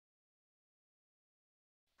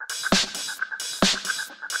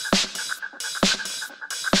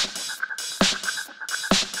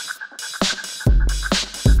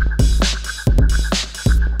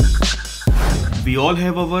We all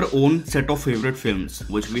have our own set of favorite films,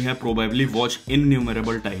 which we have probably watched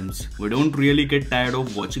innumerable times. We don't really get tired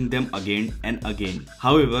of watching them again and again.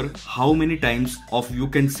 However, how many times of you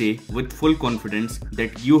can say with full confidence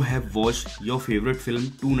that you have watched your favorite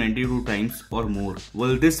film 292 times or more?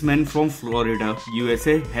 Well, this man from Florida,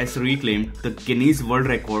 USA has reclaimed the Guinness World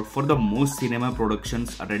Record for the most cinema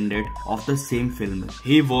productions attended of the same film.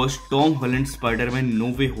 He watched Tom Holland's Spiderman No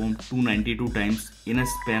Way Home 292 times in a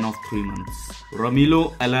span of 3 months. Ramiro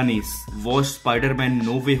Alanis watched Spiderman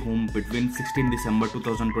No Way Home between 16 December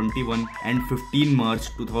 2021 and 15 March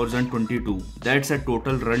 2022. That's a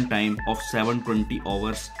total run time of 720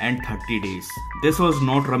 hours and 30 days. This was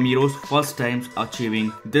not Ramiro's first time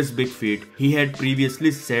achieving this big feat. He had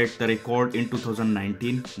previously set the record in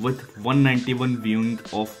 2019 with 191 viewing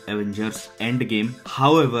of Avengers Endgame.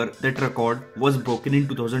 However, that record was broken in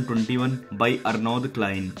 2021 by Arnaud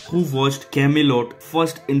Klein, who watched Camelot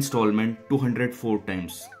first installment 204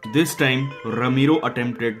 times. This time, Ramiro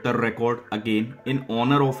attempted the record again in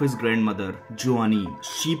honor of his grandmother, Joanie.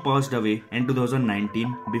 She passed away in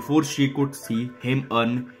 2019 before she could see him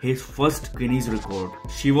earn his first Guinness record.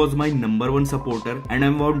 She was my #1 supporter and I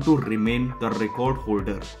want to remain the record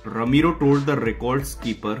holder. Ramiro told the records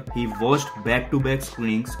keeper he watched back-to-back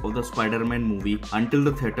screenings of the Spider-Man movie until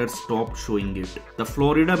the theater stopped showing it. The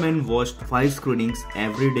Florida man watched 5 screenings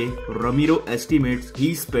every day. Ramiro estimates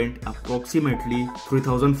he spent approximately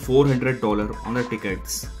 $3,400 on the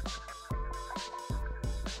tickets.